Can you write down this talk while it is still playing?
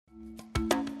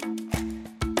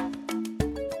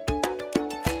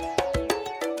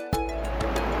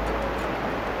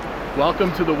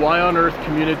Welcome to the Y on Earth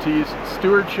Community's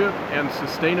Stewardship and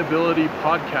Sustainability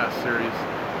podcast series.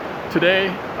 Today,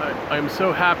 I am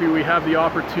so happy we have the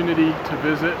opportunity to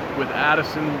visit with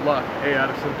Addison Luck. Hey,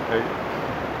 Addison. Hey.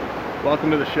 Welcome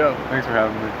to the show. Thanks for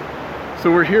having me.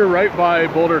 So we're here right by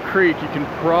Boulder Creek. You can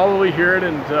probably hear it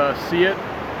and see it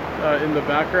in the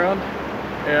background.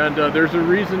 And there's a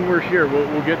reason we're here.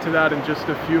 We'll get to that in just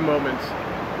a few moments.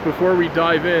 Before we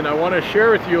dive in, I want to share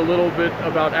with you a little bit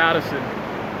about Addison.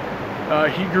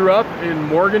 He grew up in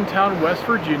Morgantown, West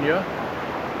Virginia,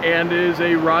 and is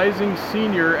a rising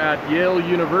senior at Yale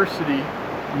University,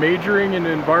 majoring in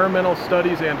environmental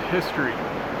studies and history.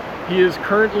 He is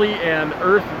currently an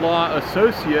Earth Law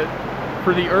Associate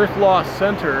for the Earth Law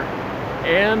Center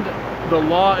and the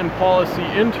Law and Policy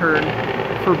Intern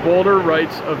for Boulder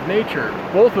Rights of Nature,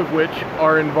 both of which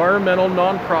are environmental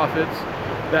nonprofits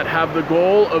that have the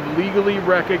goal of legally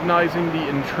recognizing the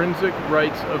intrinsic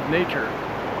rights of nature.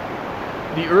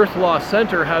 The Earth Law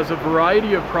Center has a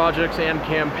variety of projects and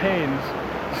campaigns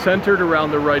centered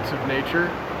around the rights of nature,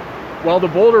 while the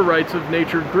Boulder Rights of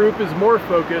Nature group is more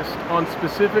focused on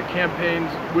specific campaigns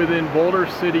within Boulder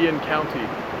City and County.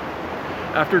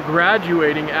 After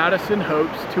graduating, Addison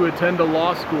hopes to attend a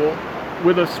law school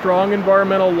with a strong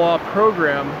environmental law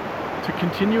program to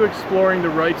continue exploring the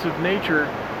rights of nature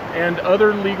and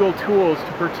other legal tools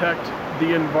to protect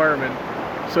the environment.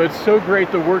 So it's so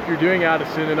great the work you're doing,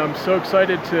 Addison, and I'm so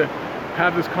excited to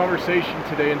have this conversation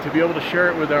today and to be able to share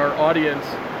it with our audience.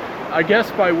 I guess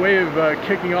by way of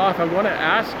kicking off, I want to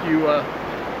ask you,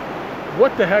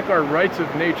 what the heck are rights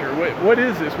of nature? What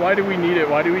is this? Why do we need it?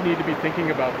 Why do we need to be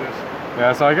thinking about this?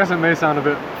 Yeah, so I guess it may sound a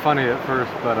bit funny at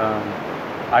first, but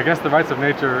I guess the rights of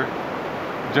nature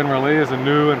generally is a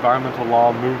new environmental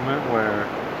law movement where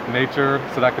nature,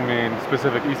 so that can mean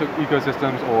specific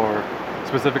ecosystems or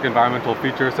specific environmental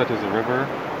features such as a river,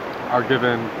 are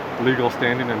given legal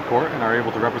standing in court and are able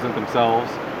to represent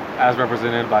themselves as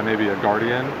represented by maybe a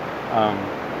guardian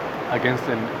against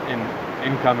an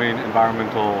incoming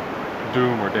environmental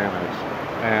doom or damage.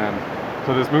 And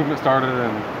so this movement started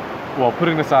in,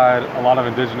 putting aside a lot of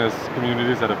indigenous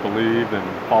communities that have believed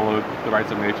and followed the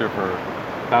rights of nature for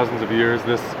thousands of years,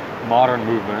 this modern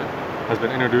movement has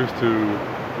been introduced to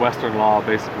Western law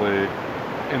basically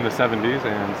in the 70s,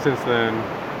 and since then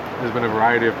there's been a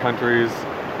variety of countries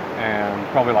and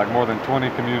probably like more than 20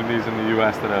 communities in the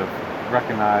US that have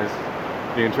recognized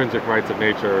the intrinsic rights of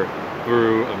nature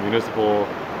through a municipal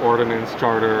ordinance,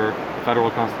 charter, federal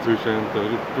constitution,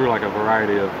 through like a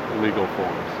variety of legal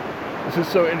forms. This is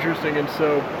so interesting. And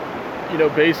so,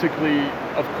 basically,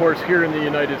 of course, here in the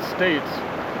United States,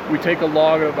 we take a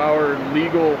lot of our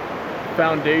legal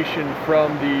foundation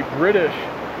from the British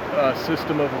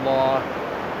system of law,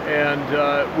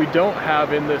 and we don't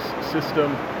have in this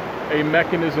system a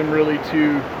mechanism really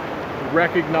to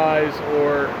recognize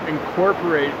or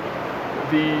incorporate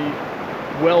the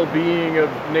well-being of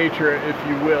nature, if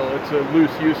you will. It's a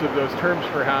loose use of those terms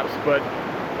perhaps, but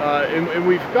and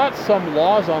we've got some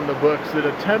laws on the books that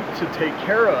attempt to take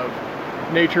care of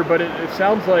nature, but it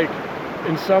sounds like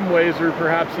in some ways, or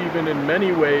perhaps even in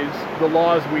many ways, the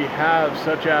laws we have,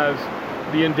 such as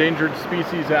the Endangered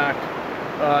Species Act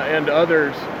and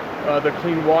others, the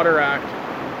Clean Water Act,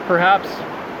 perhaps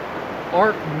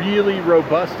aren't really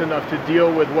robust enough to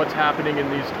deal with what's happening in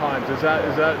these times. Is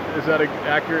that an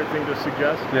accurate thing to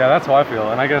suggest? Yeah, that's how I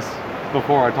feel. And I guess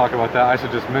before I talk about that, I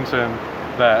should just mention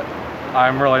that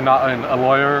I'm really not a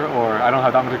lawyer, or I don't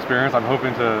have that much experience. I'm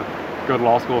hoping to go to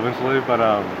law school eventually, but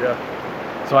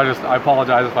so I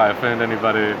apologize if I offend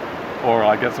anybody or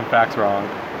I get some facts wrong.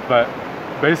 But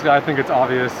basically, I think it's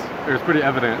obvious, or it's pretty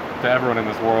evident to everyone in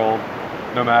this world,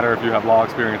 no matter if you have law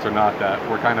experience or not, that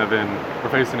we're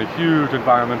facing a huge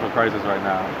environmental crisis right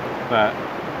now that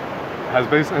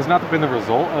has not been the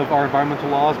result of our environmental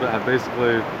laws, but have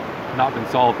basically not been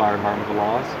solved by our environmental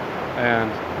laws. And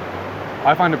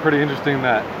I find it pretty interesting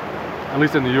that, at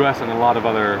least in the US and a lot of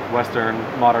other Western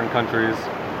modern countries,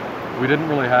 we didn't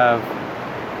really have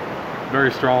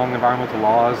very strong environmental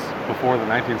laws before the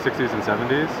 1960s and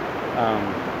 70s.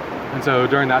 And so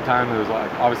during that time, there was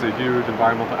obviously a huge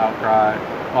environmental outcry,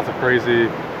 lots of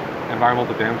crazy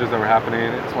environmental damages that were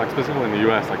happening. It's specifically in the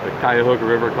US, like the Cuyahoga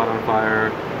River caught on fire,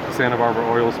 the Santa Barbara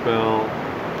oil spill,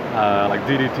 like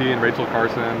DDT and Rachel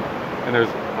Carson, and there's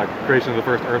creation of the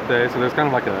first Earth Day. So there's kind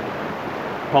of like a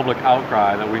public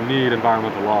outcry that we need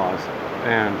environmental laws.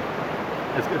 And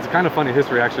it's a kind of funny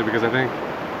history actually, because I think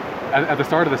at the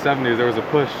start of the 70s, there was a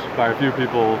push by a few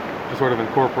people to sort of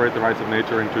incorporate the rights of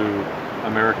nature into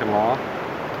American law.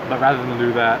 But rather than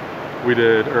do that, we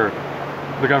did, or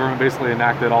the government basically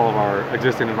enacted all of our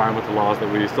existing environmental laws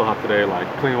that we still have today, like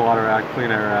Clean Water Act, Clean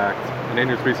Air Act,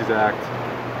 Endangered Species Act,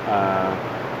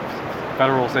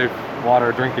 Federal Safe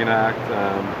Water Drinking Act,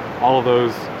 all of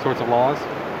those sorts of laws.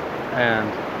 And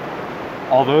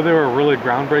although they were really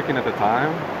groundbreaking at the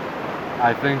time,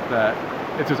 I think that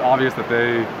it's just obvious that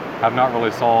they have not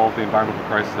really solved the environmental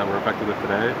crisis that we're affected with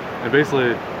today. And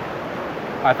basically,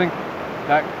 I think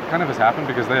that kind of has happened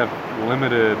because they have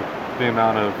limited the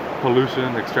amount of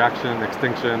pollution, extraction,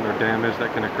 extinction, or damage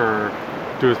that can occur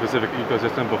to a specific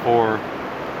ecosystem before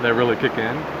they really kick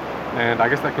in. And I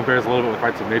guess that compares a little bit with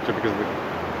rights of nature, because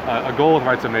a goal with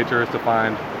rights of nature is to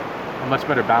find a much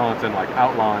better balance and like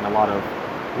outlawing a lot of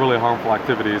really harmful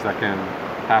activities that can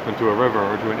happen to a river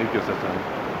or to an ecosystem,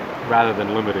 rather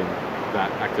than limiting that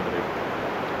activity.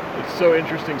 It's so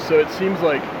interesting. So it seems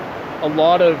like a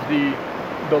lot of the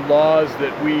laws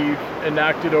that we've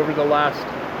enacted over the last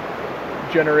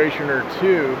generation or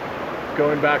two,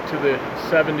 going back to the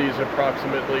 70s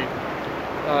approximately,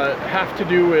 have to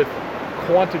do with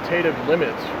quantitative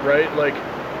limits, right? Like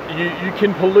you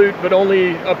can pollute, but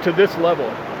only up to this level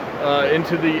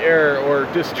into the air, or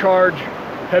discharge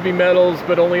heavy metals,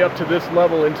 but only up to this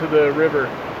level into the river,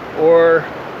 or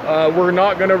we're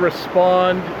not going to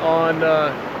respond on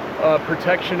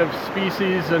protection of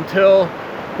species until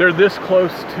they're this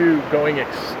close to going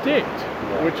extinct,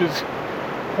 which is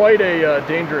quite a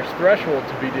dangerous threshold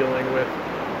to be dealing with.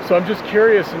 So I'm just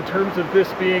curious, in terms of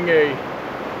this being a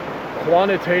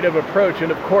quantitative approach,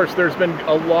 and of course there's been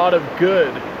a lot of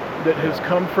good that has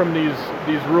come from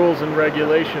these rules and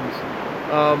regulations,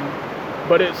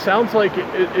 but it sounds like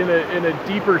in a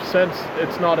deeper sense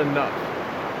it's not enough.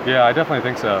 Yeah, I definitely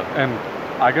think so. And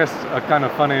I guess a kind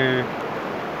of funny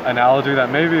analogy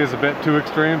that maybe is a bit too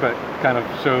extreme, but kind of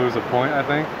shows a point, I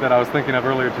think, that I was thinking of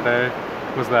earlier today,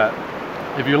 was that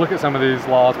if you look at some of these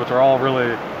laws, which are all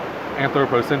really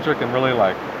anthropocentric and really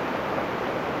like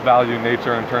value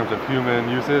nature in terms of human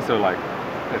uses, so like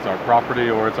it's our property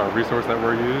or it's our resource that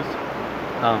we're used.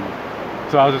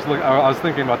 So I was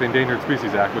thinking about the Endangered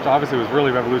Species Act, which obviously was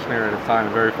really revolutionary at its time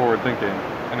and very forward thinking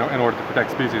in order to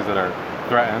protect species that are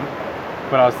threatened.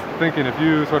 But I was thinking, if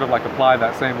you sort of like apply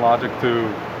that same logic to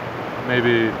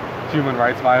maybe human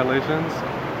rights violations,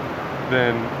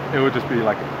 then it would just be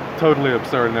like totally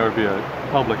absurd, and there would be a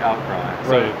public outcry.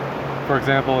 Right. So, for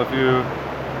example,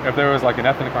 if there was like an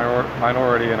ethnic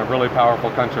minority in a really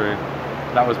powerful country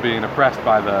that was being oppressed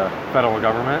by the federal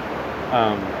government,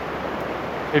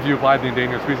 if you applied the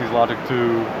endangered species logic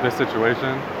to this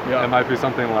situation, it might be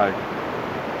something like,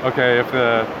 okay, if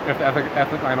the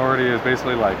ethnic minority is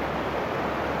basically like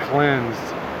cleansed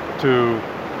to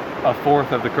a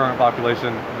fourth of the current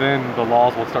population, then the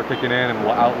laws will start kicking in and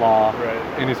will outlaw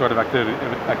any sort of activity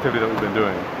that we've been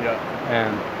doing. Yeah.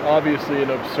 And obviously an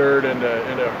absurd and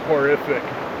a horrific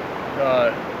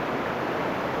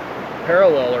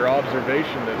parallel or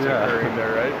observation that's occurring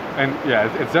there, right? And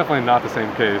it's definitely not the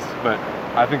same case, but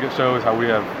I think it shows how we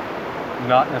have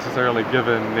not necessarily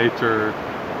given nature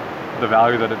the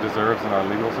value that it deserves in our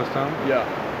legal system. Yeah.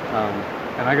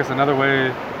 And I guess another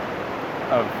way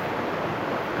of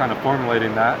kind of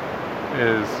formulating that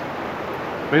is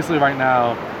basically right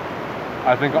now,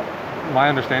 I think my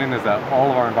understanding is that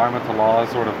all of our environmental laws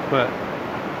sort of put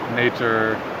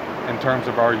nature in terms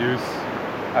of our use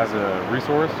as a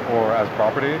resource or as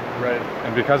property. Right.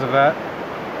 And because of that,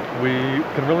 we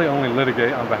can really only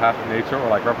litigate on behalf of nature or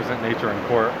like represent nature in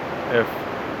court if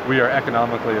we are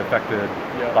economically affected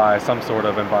by some sort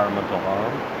of environmental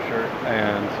harm. Sure.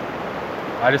 And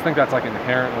I just think that's like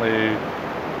inherently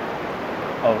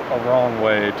a wrong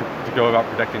way to go about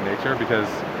protecting nature, because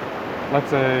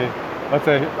let's say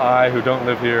I, who don't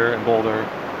live here in Boulder,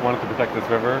 wanted to protect this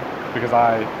river because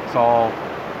I saw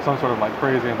some sort of like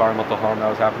crazy environmental harm that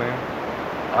was happening.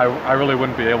 I really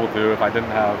wouldn't be able to if I didn't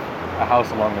have a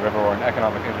house along the river or an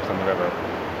economic interest in the river.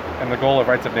 And the goal of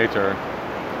rights of nature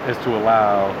is to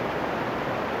allow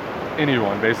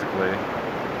anyone basically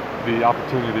the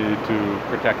opportunity to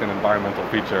protect an environmental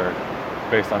feature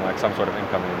based on like some sort of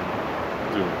incoming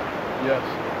doom. Yes.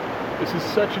 This is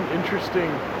such an interesting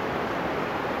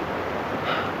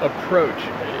approach.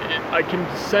 I can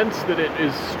sense that it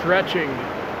is stretching,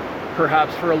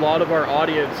 perhaps for a lot of our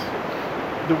audience,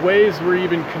 the ways we're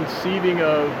even conceiving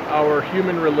of our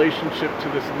human relationship to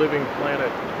this living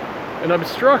planet. And I'm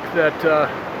struck that,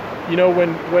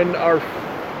 when our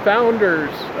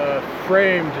founders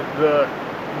framed the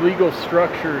legal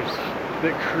structures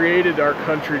that created our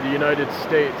country, the United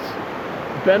States,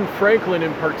 Ben Franklin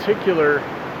in particular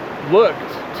looked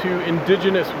to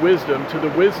indigenous wisdom, to the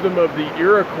wisdom of the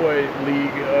Iroquois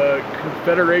League,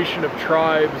 confederation of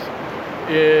tribes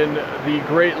in the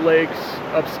Great Lakes,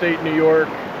 upstate New York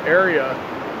area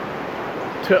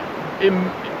to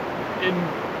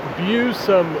imbue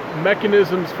some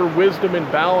mechanisms for wisdom and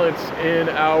balance in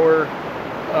our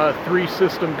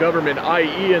three-system government,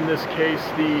 i.e. in this case,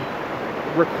 the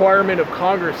requirement of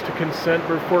Congress to consent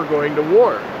before going to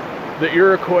war. The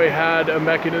Iroquois had a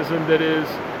mechanism that is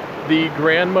the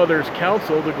grandmother's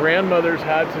council. The grandmothers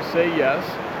had to say yes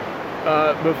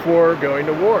before going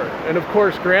to war. And of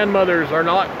course, grandmothers are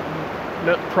not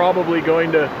probably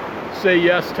going to say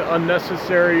yes to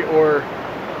unnecessary or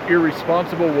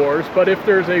irresponsible wars, but if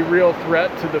there's a real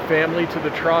threat to the family, to the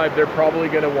tribe, they're probably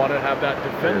going to want to have that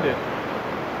defended.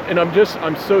 And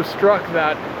I'm so struck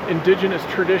that indigenous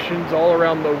traditions all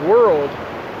around the world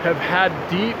have had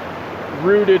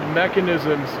deep-rooted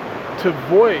mechanisms to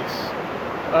voice,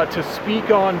 to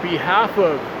speak on behalf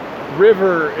of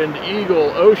river and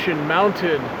eagle, ocean,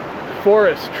 mountain,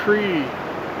 forest, tree,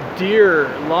 deer,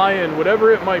 lion,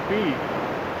 whatever it might be.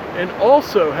 And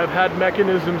also have had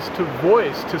mechanisms to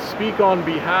voice, to speak on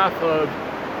behalf of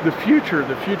the future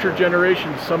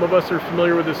generations. Some of us are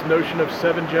familiar with this notion of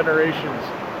 7 generations.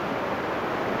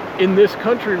 In this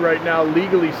country right now,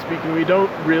 legally speaking, we don't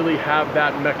really have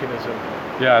that mechanism.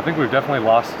 Yeah, I think we've definitely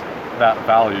lost that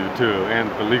value too, and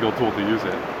the legal tool to use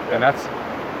it. And that's,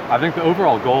 I think the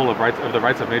overall goal of the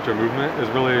rights of nature movement is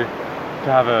really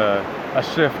to have a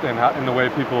shift in the way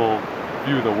people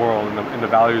view the world and the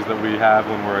values that we have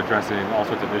when we're addressing all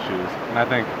sorts of issues. And I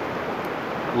think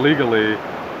legally,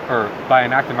 or by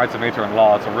enacting rights of nature in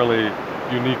law, it's a really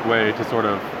unique way to sort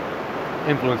of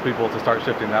influence people to start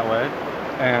shifting that way.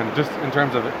 And just in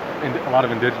terms of a lot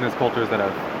of indigenous cultures that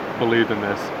have believed in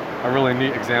this, a really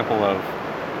neat example of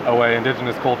a way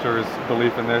indigenous cultures'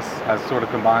 belief in this has sort of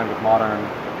combined with modern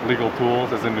legal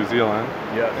tools is in New Zealand.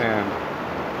 Yes. And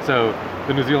so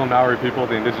the New Zealand Maori people,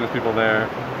 the indigenous people there,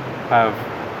 have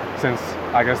since,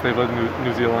 I guess they've lived in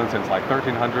New Zealand since like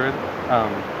 1300,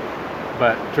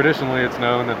 but traditionally it's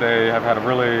known that they have had a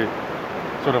really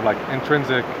sort of like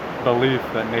intrinsic belief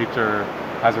that nature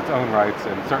has its own rights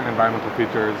and certain environmental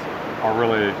features are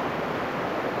really,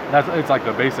 it's like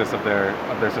the basis of their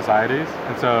societies.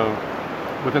 And so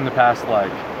within the past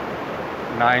like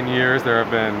 9 years, there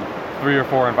have been 3 or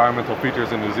 4 environmental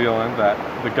features in New Zealand that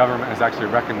the government has actually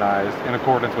recognized in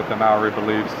accordance with the Maori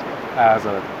beliefs as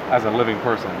a living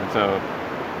person. And so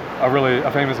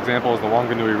a famous example is the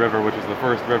Wanganui River, which is the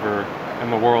first river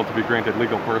in the world to be granted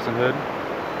legal personhood.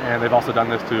 And they've also done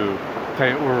this to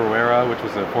Te Urewera, which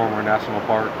was a former national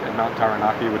park, and Mount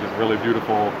Taranaki, which is a really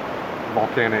beautiful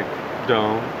volcanic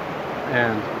dome.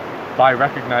 And by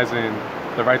recognizing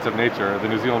the rights of nature, the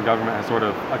New Zealand government has sort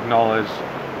of acknowledged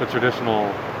the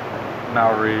traditional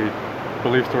Maori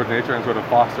beliefs towards nature and sort of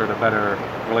fostered a better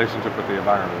relationship with the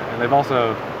environment. And they've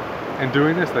also, in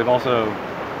doing this, they've also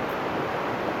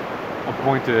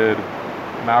appointed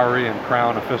Maori and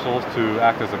Crown officials to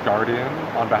act as a guardian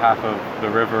on behalf of the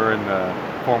river and the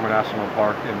former national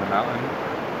park in the mountain.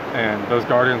 And those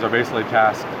guardians are basically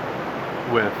tasked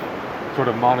with sort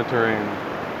of monitoring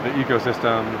the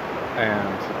ecosystem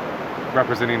and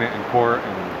representing it in court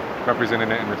and representing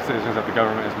it in the decisions that the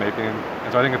government is making.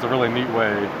 And so I think it's a really neat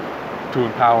way to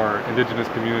empower indigenous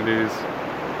communities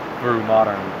through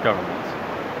modern governments.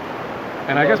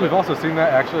 And I guess we've also seen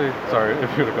that actually, sorry if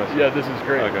you had a question. Yeah, this is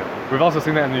great. Okay. We've also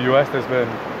seen that in the US, there's been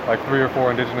like 3 or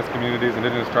 4 indigenous communities,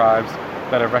 indigenous tribes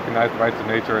that have recognized the rights of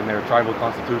nature in their tribal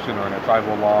constitution or in a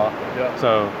tribal law. Yeah.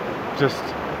 So just,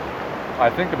 I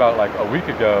think about like a week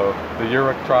ago, the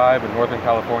Yurok tribe in Northern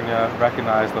California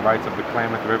recognized the rights of the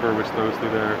Klamath River, which flows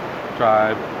through their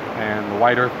tribe, and the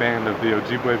White Earth Band of the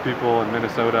Ojibwe people in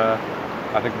Minnesota,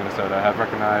 I think Minnesota, have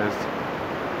recognized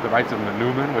the rights of the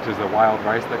Newman, which is the wild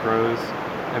rice that grows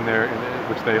in there,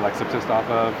 which they like subsist off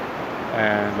of,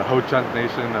 and the Ho-Chunk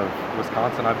Nation of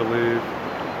Wisconsin, I believe,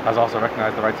 has also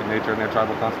recognized the rights of nature in their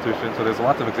tribal constitution. So there's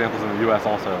lots of examples in the U.S.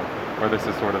 also where this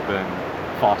has sort of been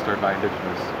fostered by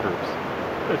indigenous groups.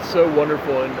 It's so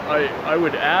wonderful, and I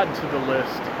would add to the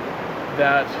list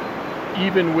that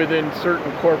even within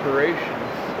certain corporations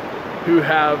who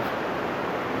have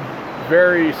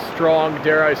very strong,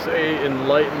 dare I say,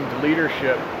 enlightened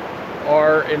leadership,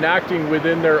 are enacting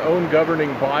within their own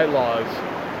governing bylaws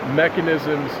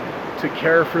mechanisms to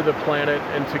care for the planet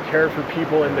and to care for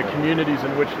people in the communities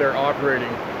in which they're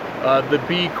operating. The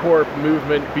B Corp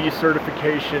movement, B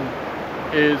certification,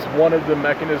 is one of the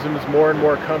mechanisms more and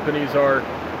more companies are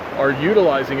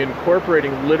utilizing,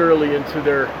 incorporating literally into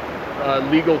their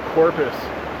legal corpus.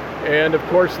 And of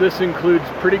course, this includes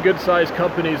pretty good-sized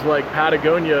companies like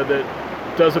Patagonia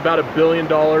that does about $1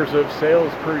 billion of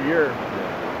sales per year.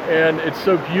 And it's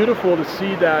so beautiful to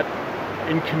see that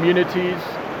in communities,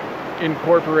 in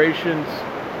corporations,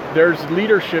 there's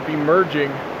leadership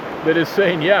emerging that is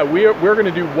saying, yeah, we're going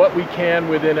to do what we can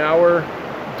within our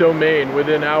domain,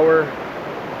 within our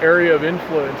area of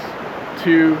influence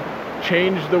to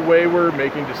change the way we're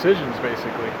making decisions,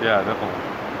 basically. Yeah, definitely.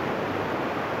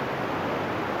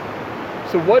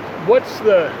 So what's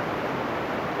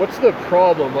the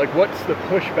problem? Like, what's the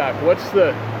pushback? What's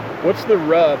the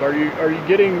rub? Are you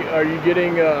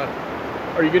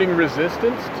getting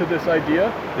resistance to this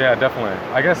idea? Yeah, definitely.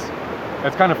 I guess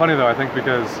it's kind of funny though, I think,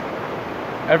 because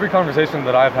every conversation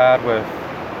that I've had with,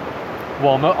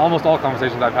 well, almost all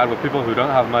conversations I've had with people who don't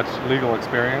have much legal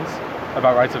experience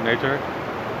about rights of nature,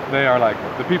 they are like,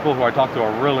 the people who I talk to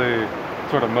are really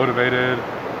sort of motivated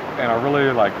and are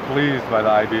really like pleased by the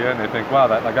idea, and they think, wow,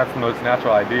 that's the most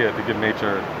natural idea, to give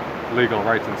nature legal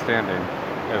rights and standing.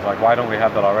 It's like, why don't we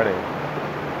have that already?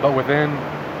 But within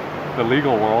the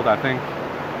legal world, I think,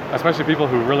 especially people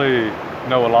who really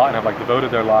know a lot and have like devoted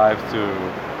their lives to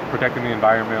protecting the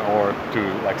environment or to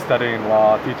like studying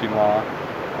law, teaching law,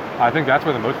 I think that's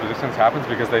where the most resistance happens,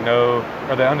 because they know,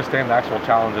 or they understand the actual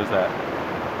challenges that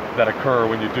occur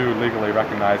when you do legally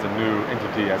recognize a new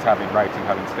entity as having rights and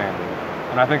having standing.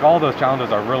 And I think all those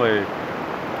challenges are really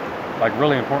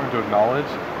important to acknowledge,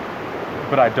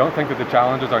 but I don't think that the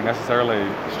challenges are necessarily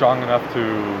strong enough to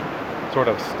sort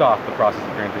of stop the process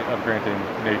of granting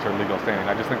nature legal standing.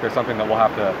 I just think there's something that we'll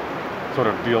have to sort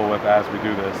of deal with as we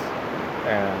do this,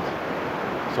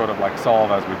 and sort of like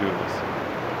solve as we do this.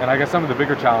 And I guess some of the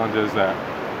bigger challenges that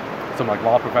some like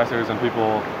law professors and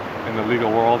people in the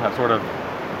legal world have sort of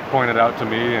pointed out to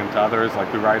me and to others, like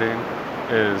through writing,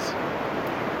 is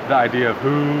the idea of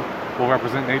who will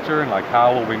represent nature, and like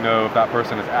how will we know if that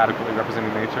person is adequately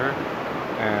representing nature.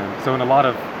 And so in a lot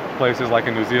of places, like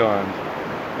in New Zealand,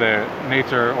 the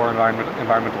nature or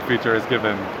environmental feature is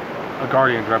given a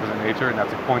guardian to represent nature, and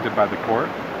that's appointed by the court.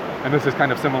 And this is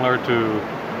kind of similar to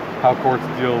how courts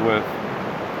deal with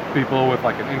people with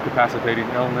like an incapacitating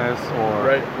illness, or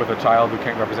with a child who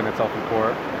can't represent itself in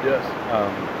court. Yes.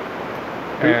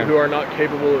 Who are not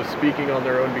capable of speaking on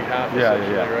their own behalf,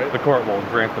 essentially, right? The court will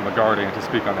grant them a guardian to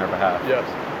speak on their behalf. Yes.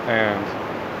 And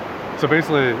so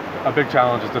basically, a big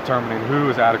challenge is determining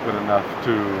who is adequate enough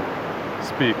to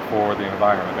speak for the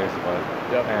environment, basically.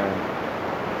 Yep.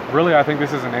 And really, I think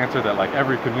this is an answer that like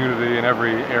every community and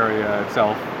every area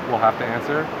itself will have to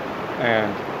answer. And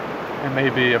it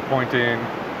may be appointing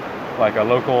like a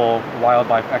local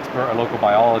wildlife expert, a local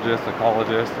biologist,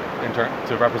 ecologist,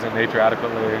 to represent nature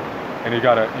adequately. And you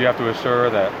have to assure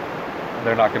that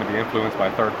they're not going to be influenced by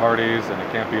third parties, and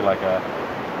it can't be like a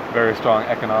very strong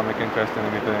economic interest in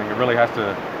anything. It really has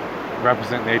to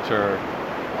represent nature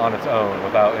on its own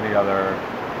without any other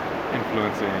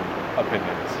influencing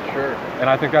opinions. Sure. And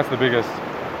I think that's the biggest.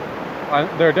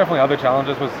 There are definitely other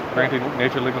challenges with granting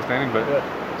nature legal standing, but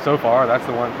so far that's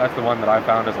the one that I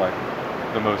found is like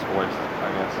the most voiced,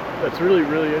 I guess. That's really,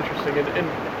 really interesting. And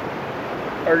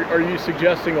are you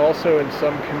suggesting also in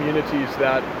some communities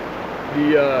that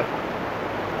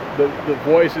the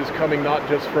voice is coming not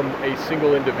just from a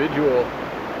single individual,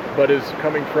 but is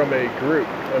coming from a group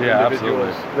of individuals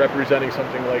absolutely. Representing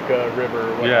something like a river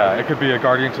or whatever? Yeah, it could be a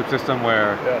guardianship system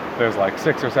where there's like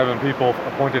 6 or 7 people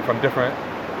appointed from different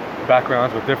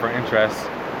backgrounds with different interests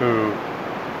who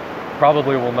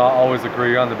probably will not always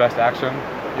agree on the best action,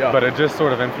 but it just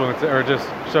sort of influences, or it just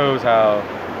shows how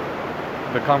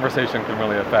the conversation can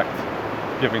really affect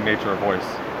giving nature a voice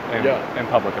in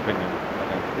public opinion, I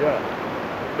think.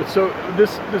 Yeah. So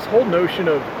this whole notion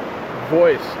of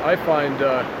voice, I find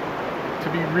to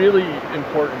be really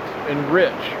important and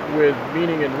rich with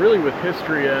meaning and really with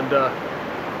history. And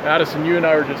Addison, you and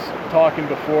I were just talking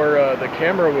before the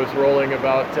camera was rolling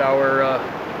about our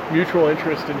mutual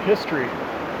interest in history.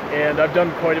 And I've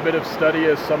done quite a bit of study,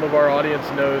 as some of our audience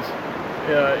knows,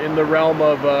 in the realm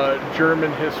of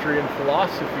German history and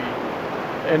philosophy.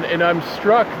 And I'm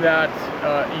struck that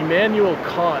Immanuel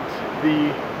Kant,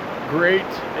 the great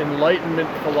Enlightenment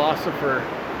philosopher,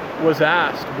 was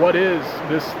asked, what is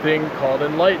this thing called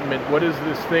enlightenment? What is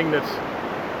this thing that's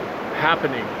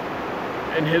happening?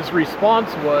 And his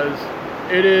response was,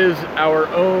 it is our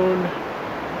own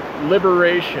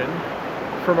liberation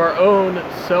from our own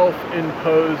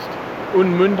self-imposed,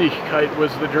 Unmündigkeit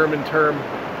was the German term,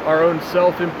 our own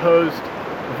self-imposed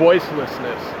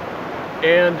voicelessness.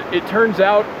 And it turns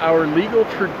out our legal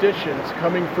traditions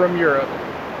coming from Europe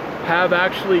have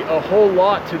actually a whole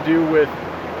lot to do with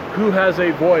who has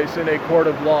a voice in a court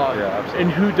of law and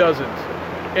who doesn't.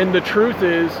 And the truth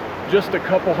is, just a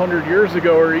couple hundred years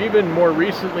ago, or even more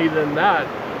recently than that,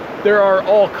 there are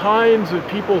all kinds of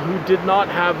people who did not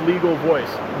have legal voice.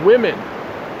 Women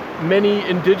many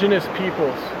indigenous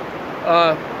peoples,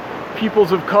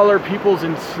 peoples of color, peoples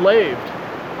enslaved,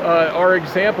 are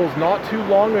examples not too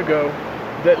long ago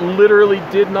that literally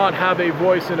did not have a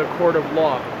voice in a court of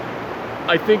law.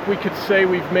 I think we could say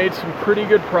we've made some pretty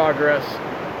good progress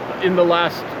in the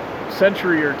last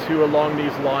century or two along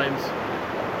these lines.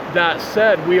 That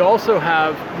said, we also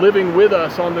have living with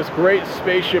us on this great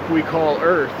spaceship we call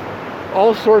Earth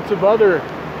all sorts of other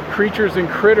creatures and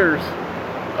critters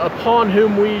upon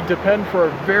whom we depend for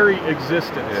our very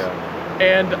existence.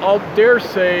 And I'll dare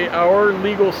say our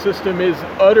legal system is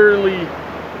utterly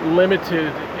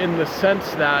limited in the sense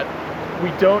that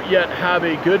we don't yet have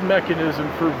a good mechanism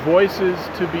for voices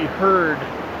to be heard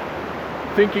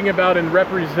thinking about and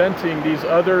representing these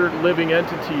other living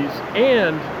entities,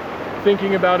 and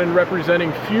thinking about and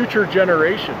representing future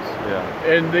generations.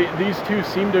 And these two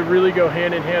seem to really go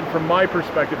hand in hand from my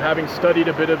perspective, having studied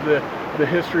a bit of the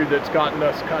history that's gotten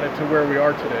us kind of to where we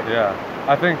are today.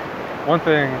 I think one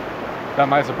thing that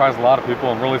might surprise a lot of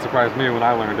people, and really surprised me when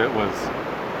I learned it, was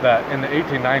that in the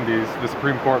 1890s, the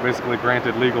Supreme Court basically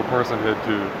granted legal personhood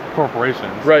to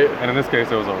corporations. And in this case,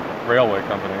 it was a railway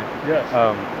company.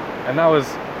 And that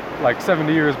was like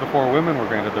 70 years before women were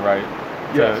granted the right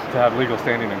to have legal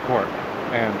standing in court.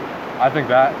 And I think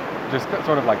that just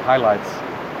sort of like highlights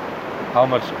how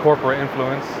much corporate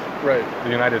influence the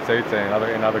United States and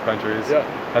other countries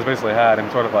has basically had,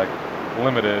 and sort of like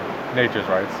limited nature's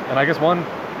rights. And I guess one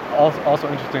also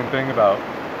interesting thing about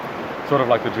sort of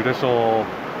like the judicial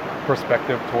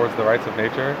perspective towards the rights of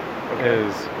nature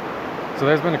is, so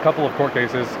there's been a couple of court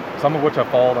cases, some of which have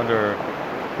fallen under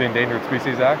the Endangered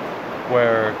Species Act,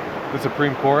 where the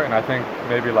Supreme Court and I think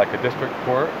maybe like a district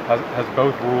court has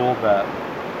both ruled that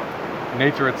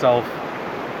nature itself,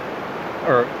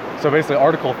 or so basically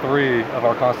Article 3 of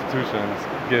our constitutions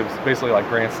gives basically like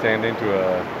grant standing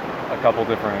to a couple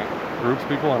different groups,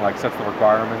 people, and like sets the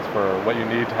requirements for what you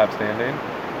need to have standing.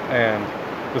 And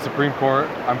the Supreme Court,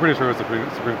 I'm pretty sure it was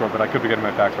the Supreme Court, but I could be getting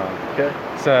my facts wrong,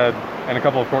 said in a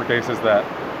couple of court cases that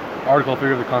Article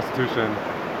 3 of the Constitution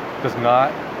does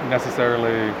not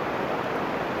necessarily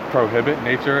prohibit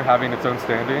nature having its own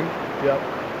standing.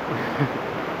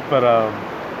 But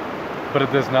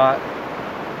it does not.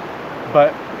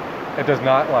 But it does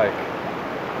not like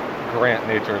grant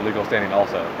nature legal standing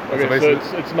also.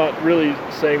 So it's not really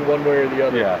saying one way or the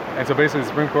other. And so basically the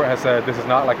Supreme Court has said this is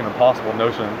not like an impossible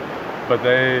notion, but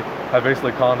they have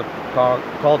basically called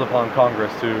upon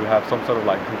Congress to have some sort of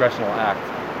like congressional act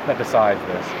that decides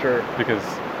this. Because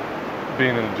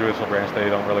being in the judicial branch, they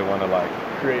don't really want to like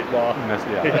create law.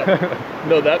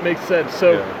 No, that makes sense.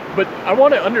 So, but I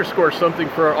want to underscore something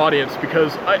for our audience,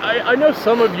 because I know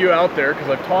some of you out there, because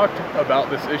I've talked about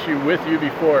this issue with you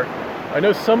before, I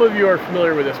know some of you are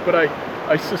familiar with this, but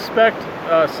I suspect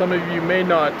some of you may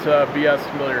not be as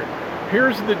familiar.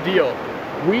 Here's the deal.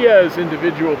 We as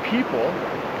individual people,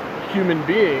 human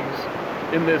beings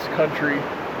in this country,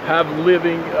 have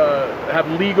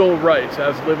legal rights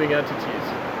as living entities.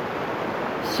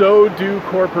 So do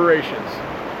corporations,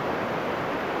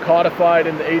 codified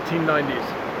in the 1890s.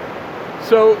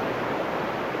 So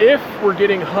if we're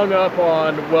getting hung up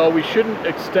on, well, we shouldn't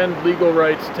extend legal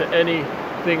rights to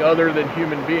anything other than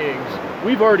human beings,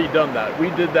 we've already done that. We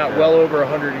did that well over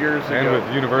 100 years ago. And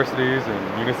with universities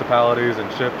and municipalities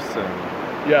and ships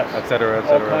and et cetera,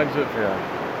 all kinds of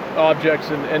objects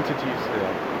and entities.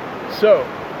 So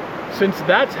since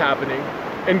that's happening,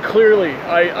 and clearly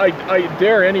I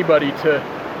dare anybody to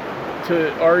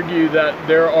argue that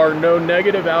there are no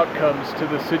negative outcomes to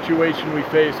the situation we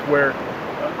face where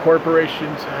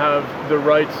corporations have the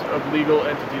rights of legal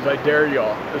entities. I dare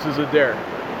y'all. This is a dare.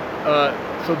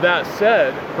 So that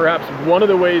said, perhaps one of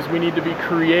the ways we need to be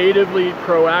creatively,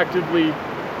 proactively,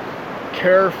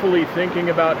 carefully thinking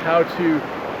about how to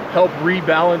help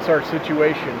rebalance our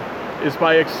situation is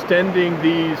by extending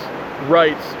these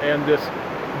rights and this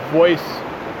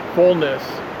voicefulness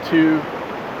to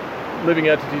living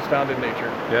entities found in nature.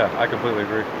 I completely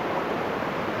agree.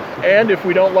 And if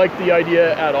we don't like the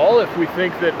idea at all, if we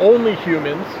think that only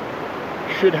humans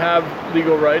should have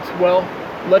legal rights, well,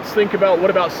 let's think about what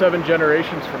about 7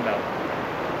 generations from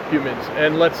now, humans,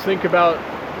 and let's think about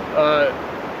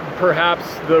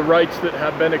perhaps the rights that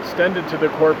have been extended to the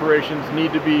corporations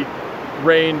need to be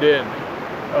reined in.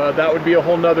 That would be a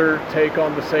whole nother take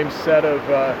on the same set of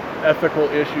ethical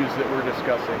issues that we're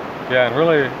discussing. And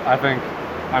really,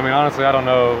 I mean, honestly, I don't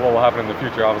know what will happen in the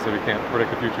future. Obviously, we can't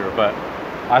predict the future, but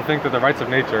I think that the rights of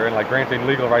nature and like granting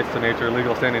legal rights to nature,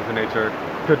 legal standing to nature,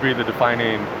 could be the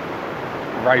defining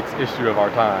rights issue of our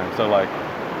time. So like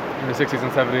in the 60s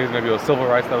and 70s, maybe it was civil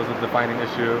rights that was the defining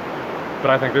issue. but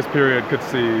I think this period could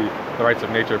see the rights of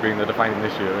nature being the defining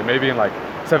issue. And maybe in like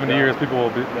 70 years, people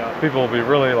will be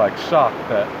really like shocked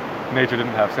that nature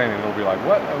didn't have standing. They'll be like,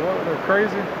 what? They're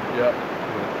crazy? Yeah.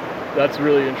 That's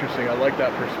really interesting. I like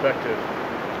that perspective.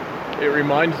 It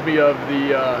reminds me of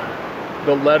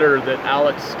the letter that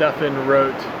Alex Steffen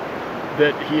wrote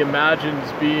that he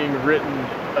imagines being written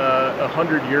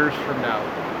 100 years from now,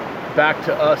 back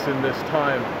to us in this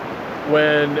time,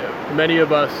 when many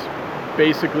of us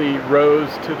basically rose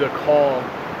to the call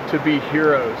to be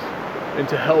heroes and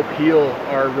to help heal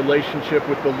our relationship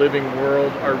with the living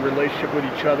world, our relationship with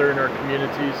each other and our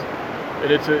communities.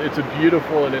 And it's a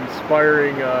beautiful and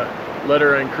inspiring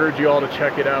letter. I encourage you all to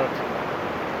check it out.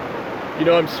 You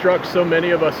know, I'm struck so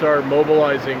many of us are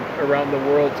mobilizing around the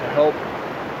world to help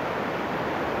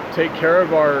take care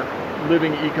of our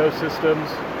living ecosystems,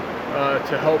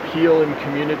 to help heal in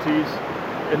communities.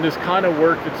 And this kind of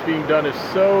work that's being done is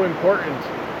so important,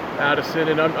 Addison.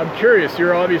 And I'm curious,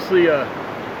 you're obviously a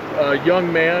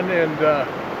young man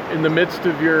and in the midst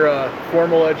of your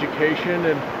formal education.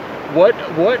 And what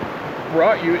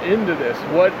brought you into this?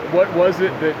 What was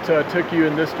it that took you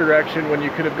in this direction when you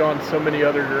could have gone so many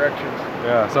other directions?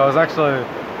 Yeah, so I was actually,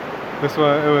 it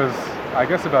was I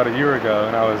guess about a year ago,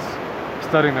 and I was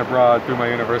studying abroad through my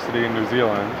university in New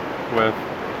Zealand with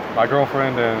my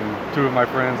girlfriend and two of my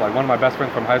friends, like one of my best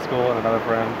friends from high school and another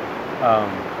friend.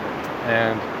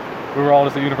 And we were all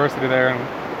just at university there, and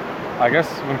I guess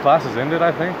when classes ended,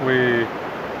 I think, we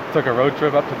took a road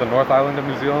trip up to the North Island of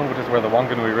New Zealand, which is where the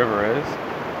Wanganui River is.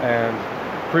 And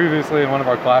previously in one of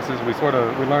our classes, we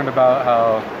learned about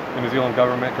how the New Zealand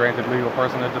government granted legal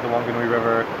personage to the Wanganui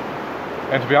River.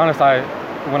 And to be honest,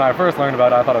 when I first learned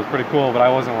about it, I thought it was pretty cool, but I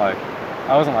wasn't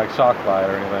shocked by it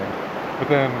or anything. But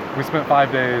then we spent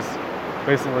 5 days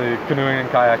basically canoeing and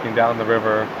kayaking down the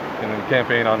river and then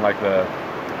camping on like the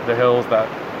hills that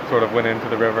sort of went into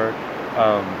the river.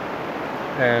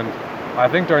 And I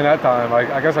think during that time,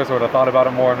 I guess I sort of thought about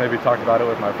it more and maybe talked about it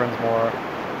with my friends more.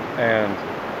 And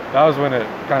that was when it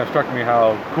kind of struck me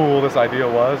how cool this idea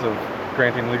was of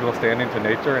granting legal standing to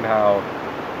nature, and how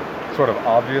sort of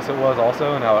obvious it was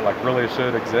also, and how it like really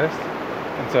should exist.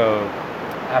 And so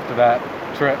after that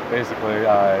trip, basically,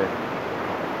 I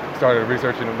started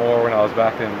researching it more when I was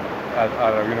back at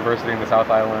our university in the South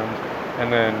Island.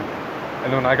 And then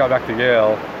when I got back to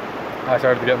Yale, I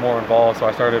started to get more involved. So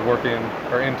I started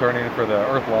interning for the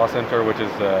Earth Law Center, which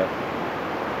is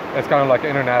it's kind of like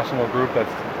an international group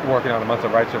that's working on a bunch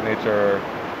of rights of nature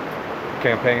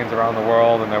campaigns around the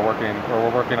world. And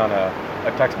we're working on a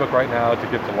textbook right now to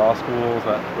give to law schools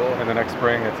in the next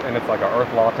spring. It's like an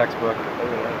Earth Law textbook.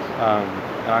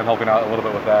 And I'm helping out a little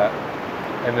bit with that.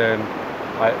 And then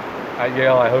at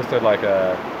Yale, I hosted like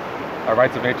a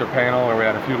rights of nature panel where we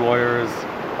had a few lawyers,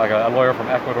 like a lawyer from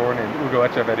Ecuador named Hugo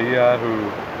Echeverria, who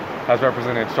has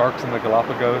represented sharks in the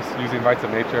Galapagos using rights of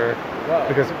nature. Wow.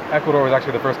 Because Ecuador was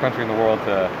actually the first country in the world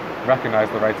to recognize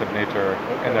the rights of nature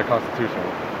in their constitution.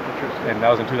 Interesting. And that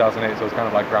was in 2008, so it's kind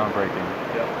of like groundbreaking.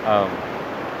 Yeah.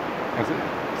 And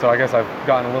so I guess I've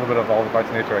gotten a little bit of all the rights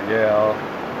of nature at Yale,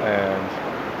 and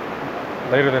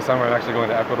later this summer I'm actually going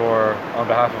to Ecuador on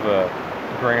behalf of a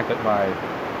grant that my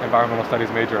environmental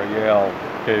studies major at Yale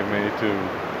gave me to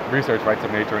research rights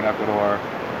of nature in Ecuador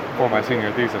for my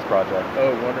senior thesis project.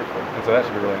 Oh, wonderful. And so that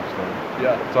should be really interesting.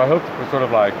 Yeah. So I hope to sort of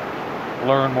like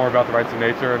learn more about the rights of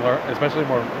nature and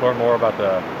learn more about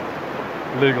the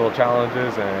legal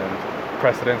challenges and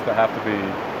precedents that have to be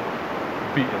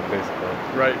beaten, basically.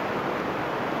 Right.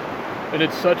 And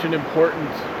it's such an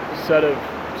important set of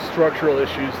structural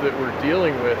issues that we're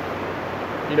dealing with.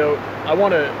 You know, I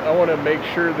want to make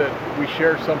sure that we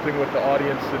share something with the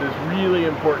audience that is really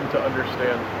important to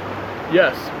understand.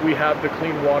 Yes, we have the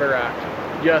Clean Water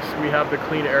Act. Yes, we have the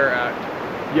Clean Air Act.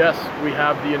 Yes, we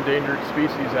have the Endangered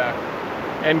Species Act.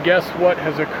 And guess what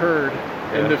has occurred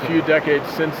in the few decades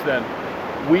since then?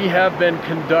 We have been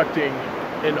conducting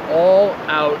an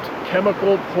all-out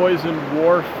chemical poison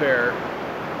warfare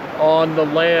on the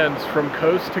lands from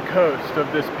coast to coast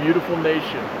of this beautiful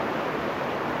nation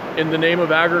in the name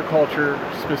of agriculture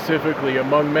specifically,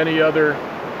 among many other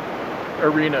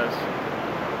arenas.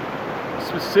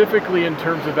 Specifically in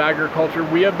terms of agriculture,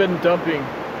 we have been dumping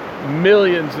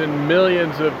millions and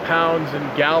millions of pounds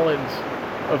and gallons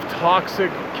of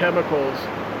toxic chemicals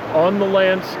on the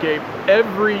landscape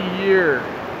every year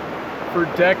for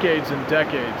decades and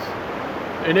decades.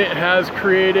 And it has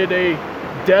created a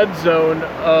dead zone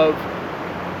of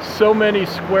so many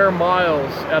square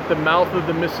miles at the mouth of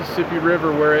the Mississippi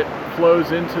River where it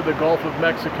flows into the Gulf of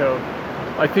Mexico.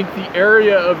 I think the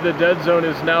area of the dead zone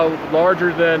is now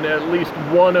larger than at least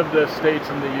one of the states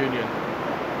in the Union.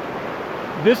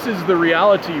 this is the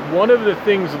reality. One of the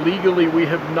things legally we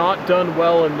have not done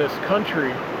well in this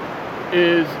country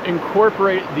is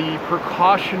incorporate the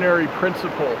precautionary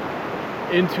principle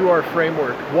into our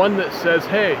framework. One that says,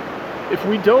 hey, if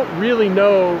we don't really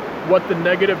know what the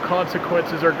negative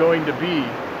consequences are going to be,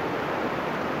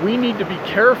 we need to be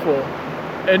careful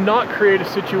and not create a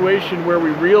situation where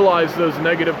we realize those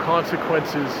negative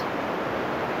consequences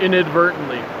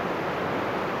inadvertently.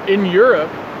 In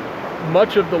Europe,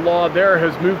 much of the law there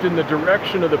has moved in the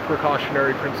direction of the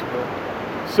precautionary principle.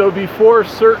 So before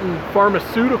certain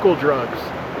pharmaceutical drugs,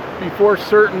 before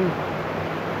certain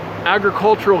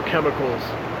agricultural chemicals,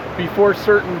 before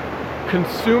certain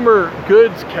consumer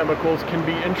goods chemicals can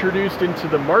be introduced into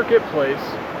the marketplace,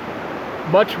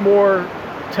 much more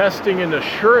testing and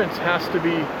assurance has to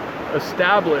be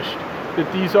established that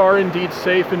these are indeed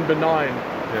safe and benign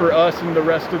for us and the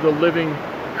rest of the living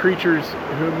creatures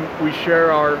whom we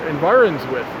share our environs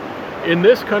with. In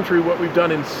this country, what we've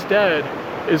done instead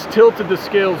is tilted the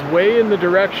scales way in the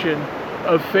direction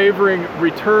of favoring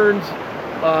returns,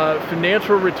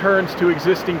 financial returns to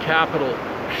existing capital,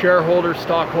 shareholders,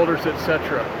 stockholders,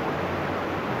 etc.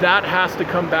 That has to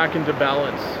come back into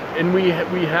balance, and we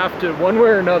have to, one way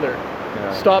or another,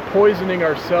 stop poisoning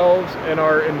ourselves and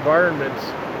our environments.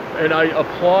 And I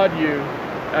applaud you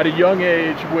at a young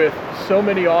age with so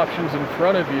many options in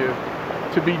front of you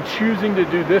to be choosing to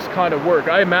do this kind of work.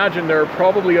 I imagine there are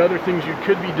probably other things you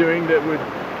could be doing that would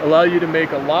allow you to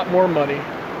make a lot more money,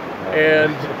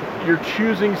 and you're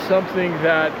choosing something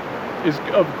that is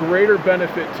of greater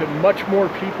benefit to much more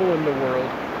people in the world,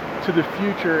 to the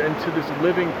future, and to this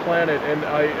living planet. And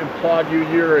I applaud you.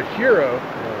 You're a hero.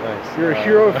 Thanks. You're a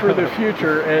hero for the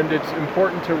future, and it's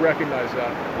important to recognize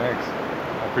that. Thanks.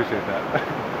 I appreciate that.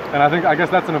 And I guess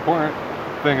that's an important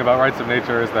thing about rights of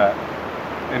nature, is that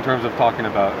in terms of talking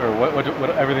about, or what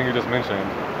everything you just mentioned,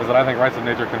 is that I think rights of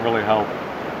nature can really help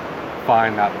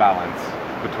find that balance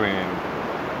between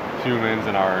humans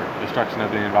and our destruction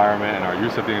of the environment and our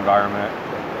use of the environment.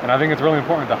 And I think it's really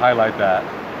important to highlight that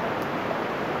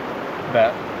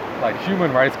like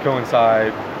human rights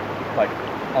coincide like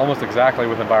almost exactly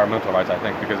with environmental rights, I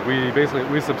think, because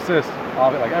we subsist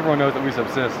off it. Like everyone knows that we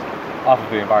subsist off of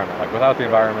the environment. Like without the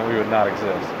environment, we would not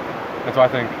exist. And so I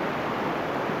think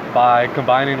by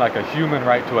combining like a human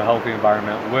right to a healthy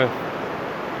environment with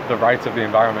the rights of the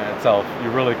environment itself, you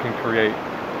really can create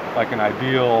like an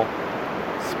ideal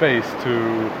space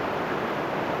to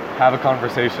have a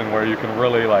conversation where you can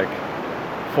really like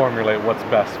formulate what's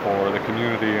best for the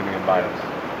community and the environment.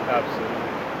 Yes,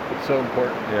 absolutely. It's so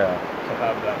important to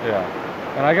have that.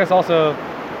 Yeah. And I guess also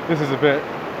this is a bit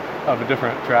of a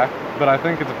different track, but I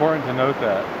think it's important to note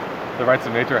that the rights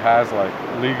of nature has like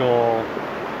legal,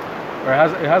 or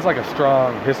it has like a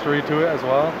strong history to it as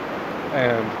well.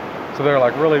 And so there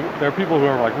are people who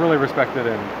are like really respected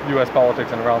in US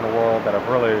politics and around the world that have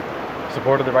really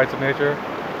supported the rights of nature.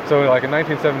 So like in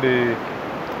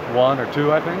 1971 or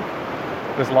 2, I think,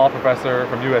 this law professor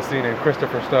from USC named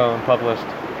Christopher Stone published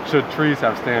Should Trees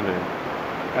Have Standing?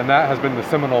 And that has been the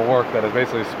seminal work that has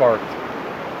basically sparked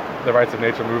the rights of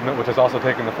nature movement, which has also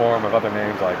taken the form of other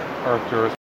names like Earth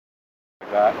Jurisprudence,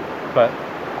 like that. But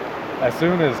as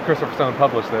soon as Christopher Stone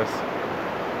published this,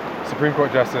 Supreme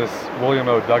Court Justice William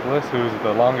O. Douglas, who's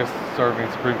the longest serving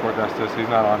Supreme Court Justice, he's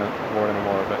not on the board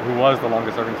anymore, but who was the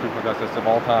longest serving Supreme Court Justice of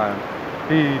all time,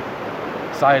 he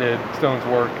cited Stone's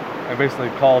work and basically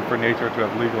called for nature to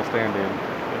have legal standing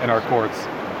in our courts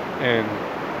in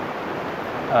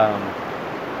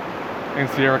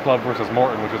Sierra Club versus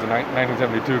Morton, which was a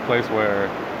 1972 case where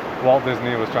Walt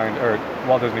Disney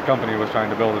Company was trying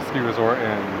to build a ski resort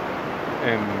in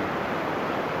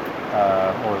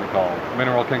what was it called?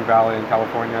 Mineral King Valley in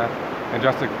California. And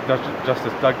Justice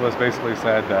Douglas basically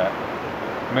said that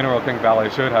Mineral King Valley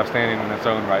should have standing in its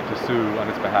own right to sue on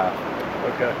its behalf.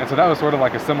 Okay. And so that was sort of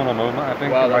like a seminal moment, I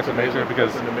think, wow, for rights of nature,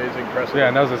 because that's an amazing precedent. Yeah,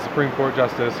 and that was a Supreme Court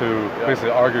justice who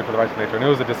basically argued for the rights of nature, and it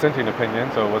was a dissenting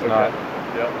opinion, so it was not.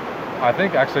 Yeah. I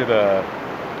think actually the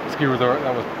ski resort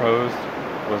that was proposed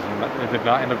it did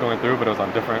not end up going through, but it was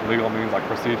on different legal means, like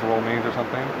procedural means or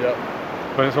something. Yep.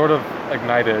 But it sort of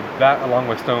ignited that, along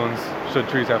with Stone's Should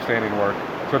Trees Have Standing work,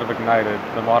 sort of ignited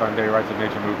the modern day rights of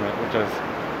nature movement, which is,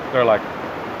 there are like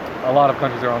a lot of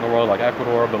countries around the world, like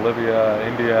Ecuador, Bolivia,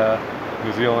 India,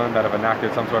 New Zealand, that have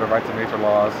enacted some sort of rights of nature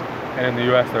laws. And in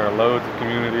the US, there are loads of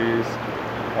communities,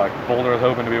 like Boulder is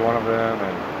hoping to be one of them,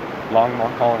 and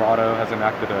Longmont, Colorado has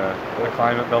enacted a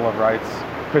climate bill of rights.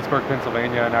 Pittsburgh,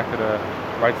 Pennsylvania enacted a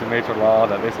rights of nature law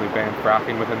that basically banned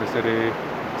fracking within the city.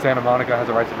 Santa Monica has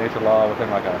a rights of nature law within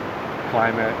like a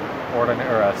climate ordinance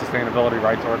or a sustainability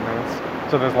rights ordinance.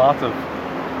 So there's lots of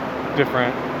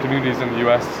different communities in the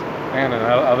U.S. and in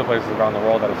other places around the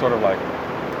world that have sort of like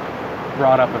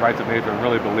brought up the rights of nature and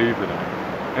really believed in it.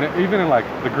 And even in like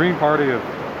the Green Party of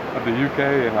the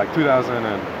UK in like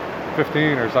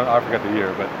 2015 or something, I forget the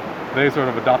year, but they sort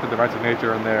of adopted the rights of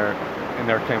nature in their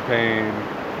campaign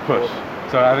push.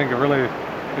 So I think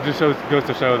it just goes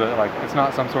to show that like it's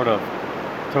not some sort of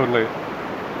totally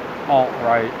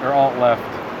alt-right or alt-left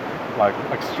like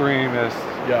extremist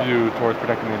view towards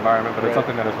protecting the environment, but it's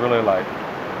something that is really like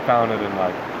founded in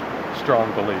like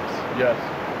strong beliefs. Yes,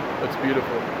 that's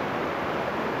beautiful.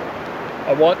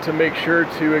 I want to make sure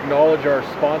to acknowledge our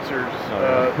sponsors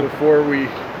before we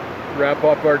wrap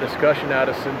up our discussion,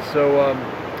 Addison. So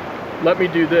let me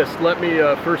do this. Let me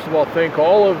first of all thank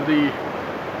all of the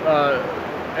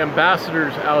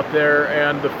ambassadors out there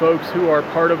and the folks who are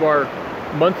part of our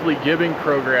monthly giving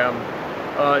program.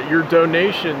 Your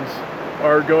donations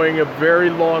are going a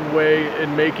very long way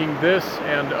in making this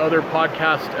and other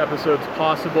podcast episodes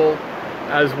possible,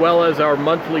 as well as our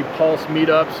monthly Pulse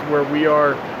meetups where we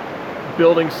are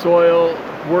building soil,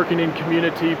 working in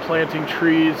community, planting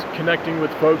trees, connecting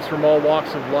with folks from all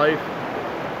walks of life.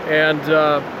 And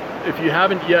if you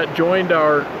haven't yet joined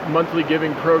our monthly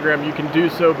giving program, you can do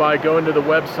so by going to the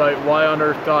website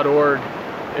whyonearth.org,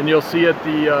 and you'll see at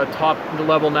the top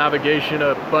level navigation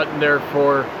a button there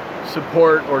for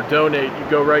support or donate. You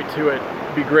go right to it.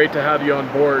 It'd be great to have you on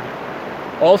board.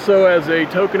 Also, as a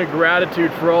token of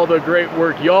gratitude for all the great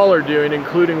work y'all are doing,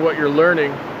 including what you're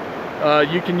learning,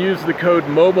 you can use the code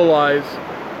MOBILIZE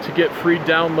to get free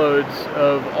downloads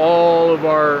of all of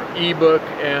our ebook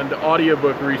and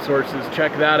audiobook resources.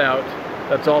 Check that out.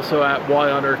 That's also at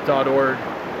whyonearth.org.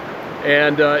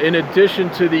 And in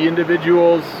addition to the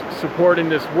individuals supporting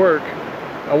this work,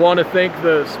 I want to thank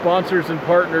the sponsors and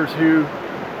partners who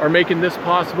are making this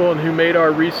possible and who made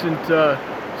our recent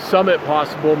summit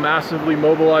possible, massively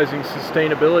mobilizing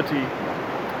sustainability.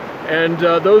 And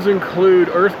those include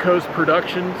Earth Coast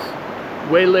Productions,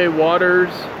 Waylay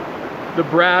Waters, the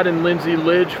Brad and Lindsay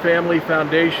Lidge Family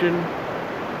Foundation,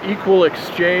 Equal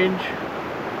Exchange,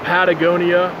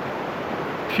 Patagonia,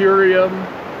 Purium,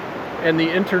 and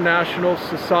the International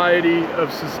Society of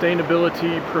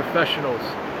Sustainability Professionals.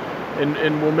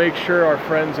 And we'll make sure our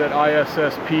friends at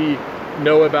ISSP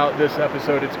know about this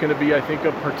episode. It's going to be, I think,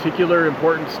 of particular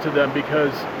importance to them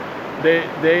because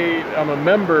I'm a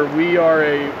member. We are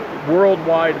a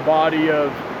worldwide body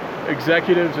of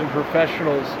executives and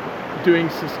professionals doing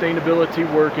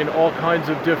sustainability work in all kinds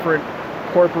of different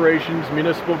corporations,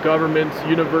 municipal governments,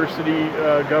 university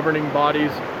governing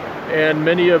bodies, and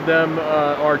many of them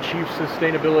are chief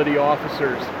sustainability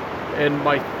officers. And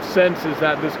my sense is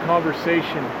that this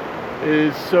conversation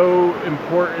is so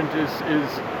important, is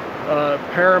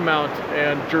paramount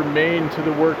and germane to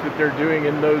the work that they're doing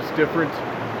in those different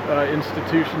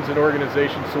institutions and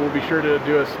organizations. So we'll be sure to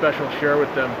do a special share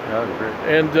with them. Yeah, that'd be great.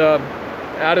 And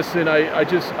Addison,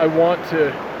 I want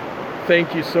to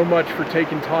thank you so much for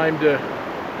taking time to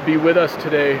be with us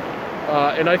today.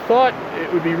 And I thought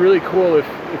it would be really cool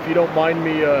if you don't mind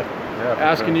me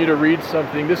asking you to read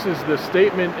something. This is the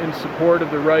statement in support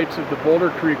of the rights of the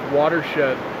Boulder Creek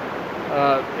watershed.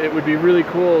 It would be really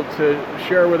cool to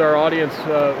share with our audience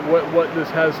what this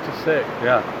has to say.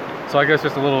 Yeah. So I guess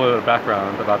just a little bit of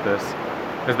background about this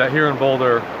is that here in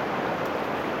Boulder,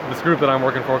 this group that I'm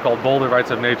working for called Boulder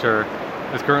Rights of Nature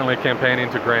is currently campaigning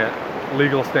to grant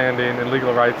legal standing and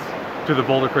legal rights to the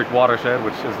Boulder Creek watershed,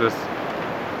 which is this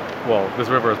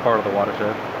river is part of the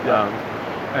watershed. Yeah.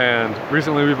 And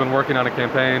recently we've been working on a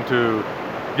campaign to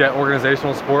get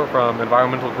organizational support from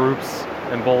environmental groups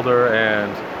in Boulder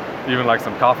and even like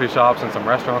some coffee shops and some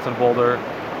restaurants in Boulder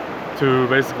to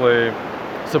basically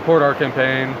support our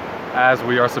campaign as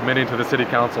we are submitting to the City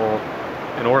Council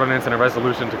an ordinance and a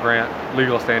resolution to grant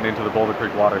legal standing to the Boulder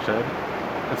Creek watershed.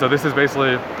 And so this is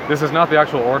not the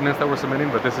actual ordinance that we're submitting,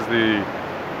 but this is the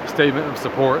statement of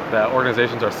support that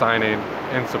organizations are signing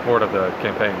in support of the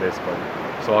campaign, basically.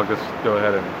 So I'll just go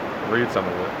ahead and read some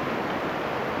of it.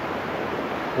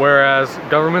 Whereas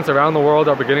governments around the world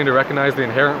are beginning to recognize the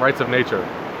inherent rights of nature,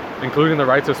 including the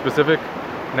rights of specific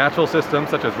natural systems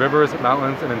such as rivers,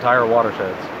 mountains, and entire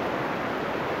watersheds.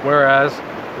 Whereas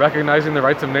recognizing the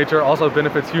rights of nature also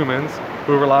benefits humans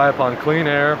who rely upon clean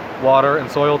air, water, and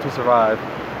soil to survive,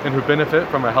 and who benefit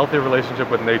from a healthy relationship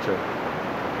with nature.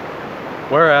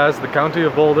 Whereas the County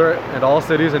of Boulder and all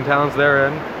cities and towns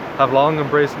therein have long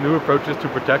embraced new approaches to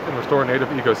protect and restore native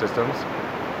ecosystems.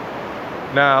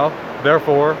 Now,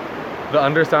 therefore, the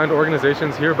undersigned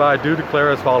organizations hereby do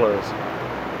declare as follows.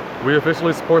 We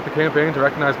officially support the campaign to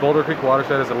recognize Boulder Creek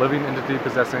Watershed as a living entity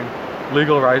possessing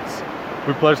legal rights.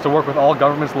 We pledge to work with all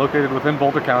governments located within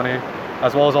Boulder County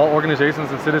as well as all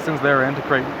organizations and citizens therein, to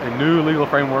create a new legal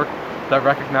framework that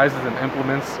recognizes and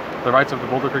implements the rights of the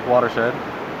Boulder Creek watershed.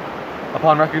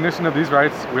 Upon recognition of these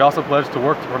rights, we also pledge to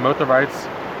work to promote the rights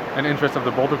and interests of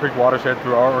the Boulder Creek watershed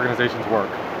through our organization's work.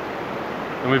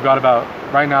 And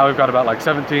right now we've got about like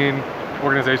 17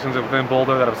 organizations within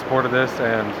Boulder that have supported this,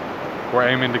 and we're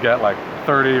aiming to get like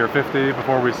 30 or 50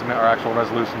 before we submit our actual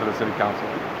resolution to the City Council.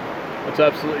 That's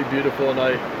absolutely beautiful, and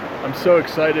I'm so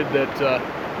excited that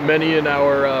many in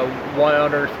our Y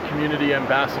on Earth community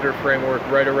ambassador framework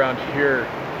right around here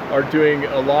are doing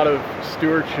a lot of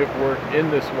stewardship work in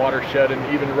this watershed, and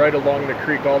even right along the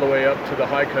creek all the way up to the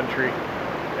high country.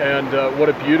 And what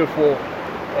a beautiful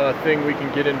thing we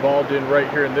can get involved in right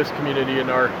here in this community.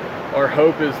 And our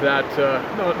hope is that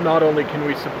not only can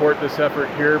we support this effort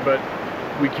here, but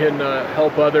we can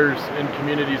help others in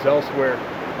communities elsewhere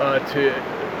to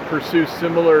pursue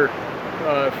similar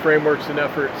frameworks and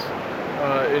efforts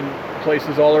in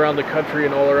places all around the country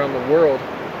and all around the world.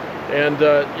 And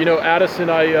Addison,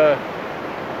 I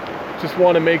just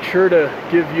want to make sure to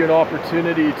give you an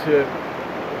opportunity to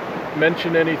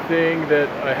mention anything that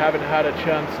I haven't had a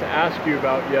chance to ask you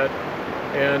about yet.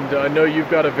 And I know you've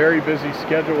got a very busy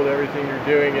schedule with everything you're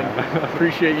doing, and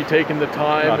appreciate you taking the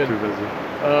time. Not too busy.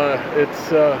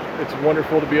 It's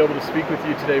wonderful to be able to speak with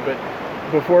you today. But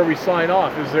before we sign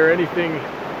off, is there anything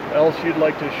else you'd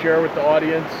like to share with the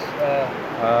audience?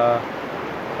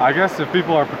 I guess if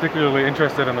people are particularly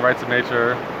interested in the rights of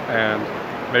nature and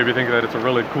maybe think that it's a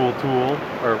really cool tool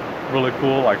or really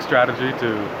cool like strategy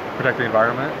to protect the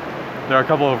environment, there are a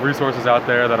couple of resources out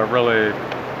there that are really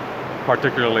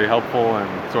particularly helpful in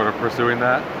sort of pursuing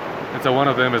that. And so one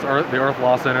of them is the Earth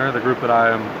Law Center, the group that I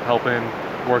am helping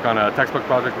work on a textbook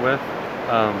project with.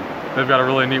 They've got a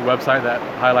really neat website that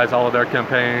highlights all of their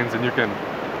campaigns, and you can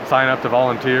sign up to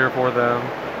volunteer for them.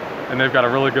 And they've got a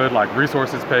really good like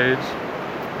resources page.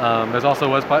 There's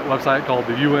also a website called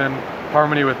the UN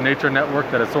Harmony with Nature Network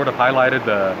that has sort of highlighted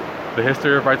the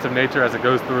history of rights of nature as it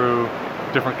goes through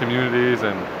different communities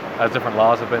and as different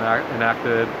laws have been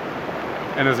enacted.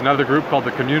 And there's another group called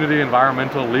the Community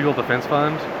Environmental Legal Defense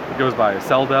Fund. It goes by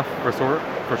CELDF for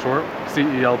short,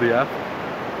 CELDF.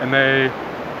 And they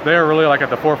are really like at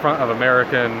the forefront of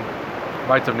American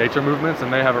rights of nature movements,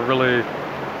 and they've got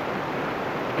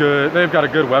a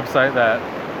good website that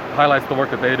highlights the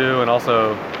work that they do and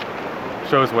also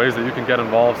shows ways that you can get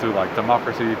involved through like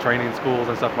democracy training schools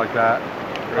and stuff like that.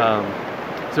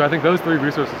 So I think those three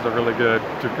resources are really good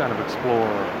to kind of explore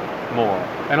more.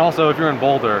 And also if you're in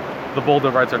Boulder, the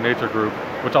Boulder Rights of Nature group,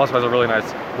 which also has a really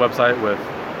nice website with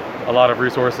a lot of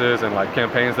resources and like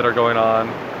campaigns that are going on,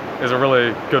 is a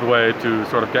really good way to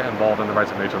sort of get involved in the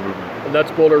rights of nature movement. And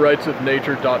that's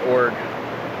boulderrightsofnature.org.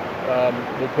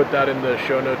 We'll put that in the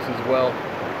show notes as well.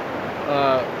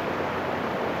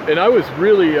 And I was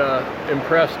really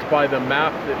impressed by the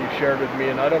map that you shared with me,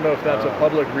 and I don't know if that's a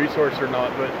public resource or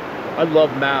not, but I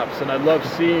love maps, and I love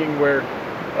seeing where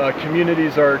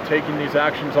communities are taking these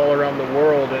actions all around the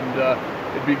world, and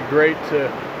it'd be great to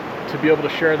be able to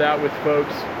share that with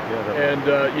folks. And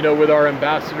with our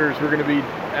ambassadors, we're going to be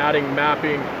adding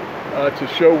mapping to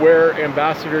show where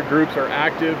ambassador groups are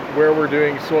active, where we're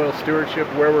doing soil stewardship,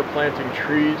 where we're planting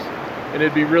trees, and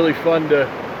it'd be really fun to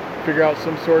figure out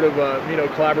some sort of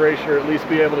collaboration, or at least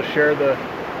be able to share the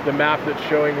map that's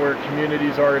showing where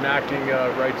communities are enacting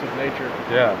rights of nature.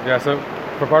 Yeah. So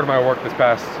for part of my work this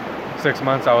past 6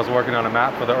 months, I was working on a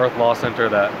map for the Earth Law Center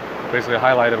that basically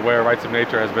highlighted where rights of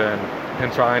nature has been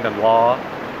enshrined in law.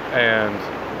 And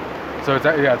so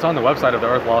it's on the website of the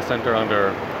Earth Law Center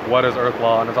under What is Earth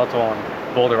Law, and it's also on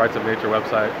Boulder Rights of Nature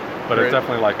website. But Great. It's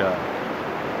definitely like a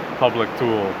public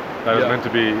tool that is meant to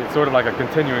be, it's sort of like a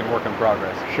continuing work in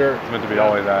progress. Sure. It's meant to be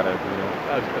always added.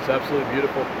 That's absolutely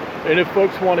beautiful. And if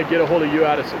folks want to get a hold of you,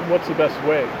 Addison, what's the best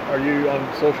way? Are you on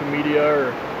social media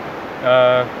or?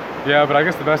 Yeah, but I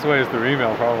guess the best way is through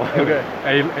email probably. Okay.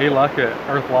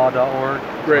 aluck@earthlaw.org.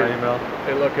 Great. My email.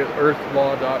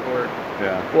 aluck@earthlaw.org.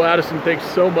 Yeah. Well, Addison, thanks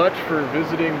so much for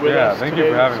visiting with us today. Yeah, thank you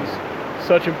for having me.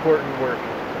 Such important work.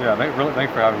 Yeah,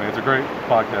 thanks for having me. It's a great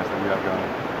podcast that you have going.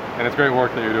 And it's great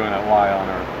work that you're doing at Y on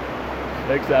Earth.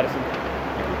 Thanks, Addison.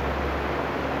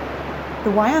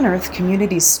 The Y on Earth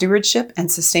Community Stewardship and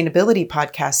Sustainability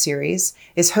podcast series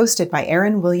is hosted by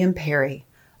Aaron William Perry,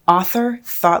 author,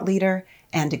 thought leader,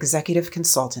 and executive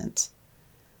consultant.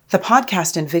 The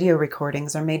podcast and video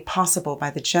recordings are made possible by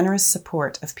the generous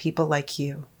support of people like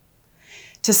you.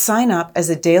 To sign up as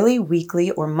a daily,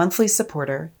 weekly, or monthly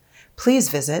supporter, please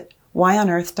visit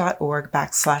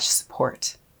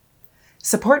yonearth.org/support.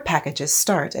 Support packages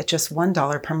start at just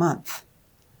 $1 per month.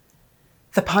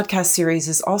 The podcast series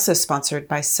is also sponsored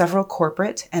by several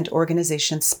corporate and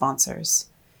organization sponsors.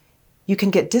 You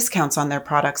can get discounts on their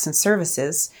products and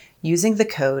services using the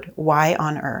code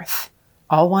YONEARTH,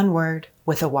 all one word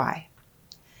with a Y.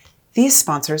 These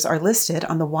sponsors are listed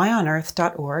on the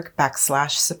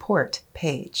whyonearth.org/support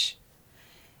page.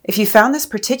 If you found this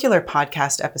particular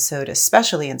podcast episode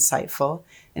especially insightful,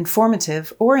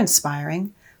 informative, or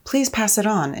inspiring, please pass it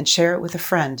on and share it with a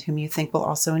friend whom you think will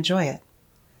also enjoy it.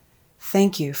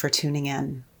 Thank you for tuning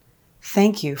in.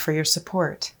 Thank you for your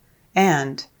support.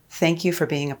 And thank you for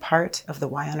being a part of the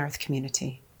Y on Earth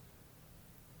community.